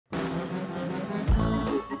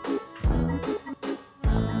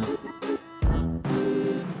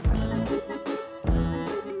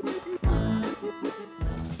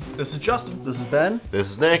This is Justin. This is Ben.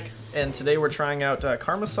 This is Nick. And today we're trying out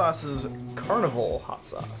Karma Sauce's Carnival hot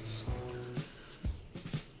sauce.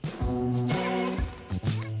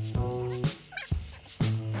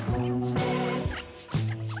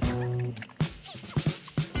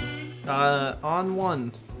 On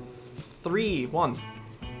one. 3, 1.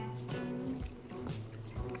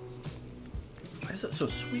 Why is that so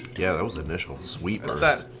sweet? Yeah, that was initial sweet It's burst.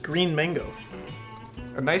 that green mango.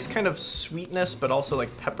 A nice kind of sweetness, but also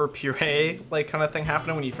like pepper puree like kind of thing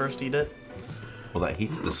happening when you first eat it. Well, that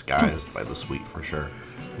heat's disguised by the sweet for sure.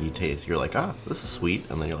 You taste, you're like, ah, this is sweet,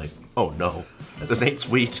 and then you're like, oh no, this ain't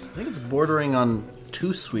sweet. I think it's bordering on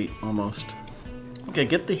too sweet almost. Okay,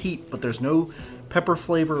 get the heat, but there's no pepper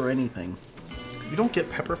flavor or anything. You don't get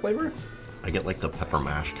pepper flavor? I get like the pepper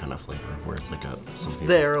mash kind of flavor, where it's like It's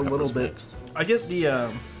there a little bit. Mixed. I get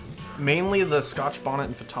the mainly the Scotch bonnet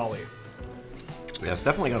and Fatale. Yeah, it's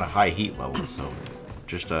definitely got a high heat level, so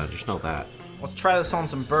just know that. Let's try this on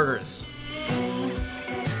some burgers.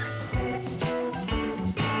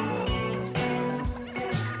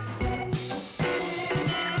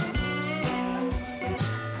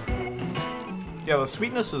 Yeah, the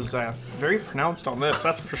sweetness is very pronounced on this,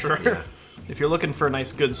 that's for sure. Yeah. If you're looking for a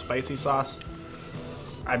nice, good, spicy sauce,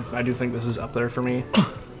 I do think this is up there for me.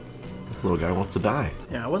 This little guy wants to die.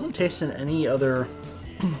 Yeah, I wasn't tasting any other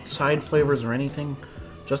side flavors or anything.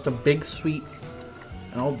 Just a big sweet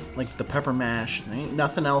and all like the pepper mash. There ain't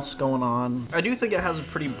nothing else going on. I do think it has a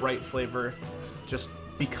pretty bright flavor, just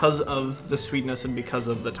because of the sweetness and because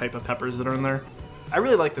of the type of peppers that are in there. I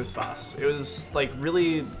really like this sauce. It was like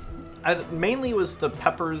really, mainly was the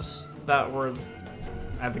peppers that were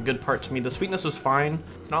the good part to me. The sweetness was fine.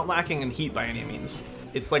 It's not lacking in heat by any means.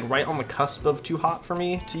 It's like right on the cusp of too hot for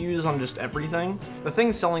me to use on just everything. The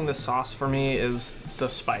thing selling this sauce for me is the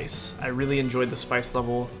spice. I really enjoyed the spice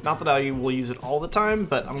level. Not that I will use it all the time,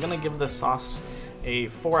 but I'm gonna give this sauce a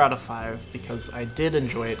 4 out of 5 because I did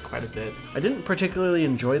enjoy it quite a bit. I didn't particularly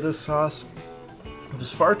enjoy this sauce. It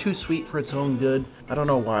was far too sweet for its own good. I don't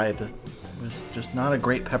know why. It was just not a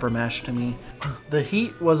great pepper mash to me. The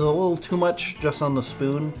heat was a little too much just on the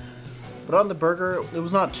spoon. But on the burger, it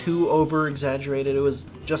was not too over-exaggerated. It was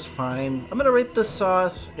just fine. I'm gonna rate this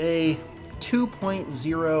sauce a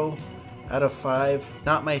 2.0 out of 5.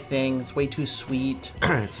 Not my thing. It's way too sweet.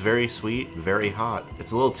 It's very sweet, very hot.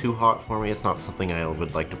 It's a little too hot for me. It's not something I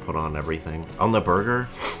would like to put on everything. On the burger,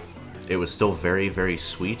 it was still very, very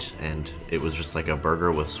sweet, and it was just like a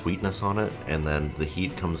burger with sweetness on it, and then the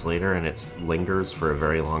heat comes later and it lingers for a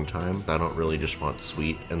very long time. I don't really just want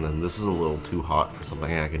sweet, and then this is a little too hot for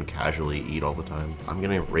something I can casually eat all the time. I'm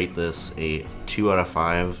gonna rate this a 2 out of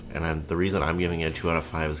 5, and the reason I'm giving it a 2 out of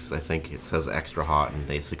 5 is because I think it says extra hot, and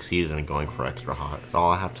they succeeded in going for extra hot. That's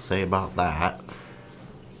all I have to say about that.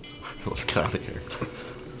 Let's get out of here.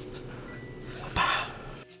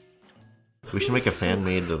 We should make a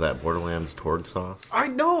fan-made of that Borderlands Torg sauce. I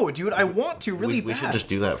know, dude. I want to really We bad. should just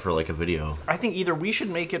do that for like a video. I think either we should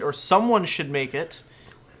make it or someone should make it.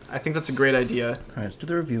 I think that's a great idea. All right, let's do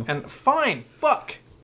the review. And fine, fuck.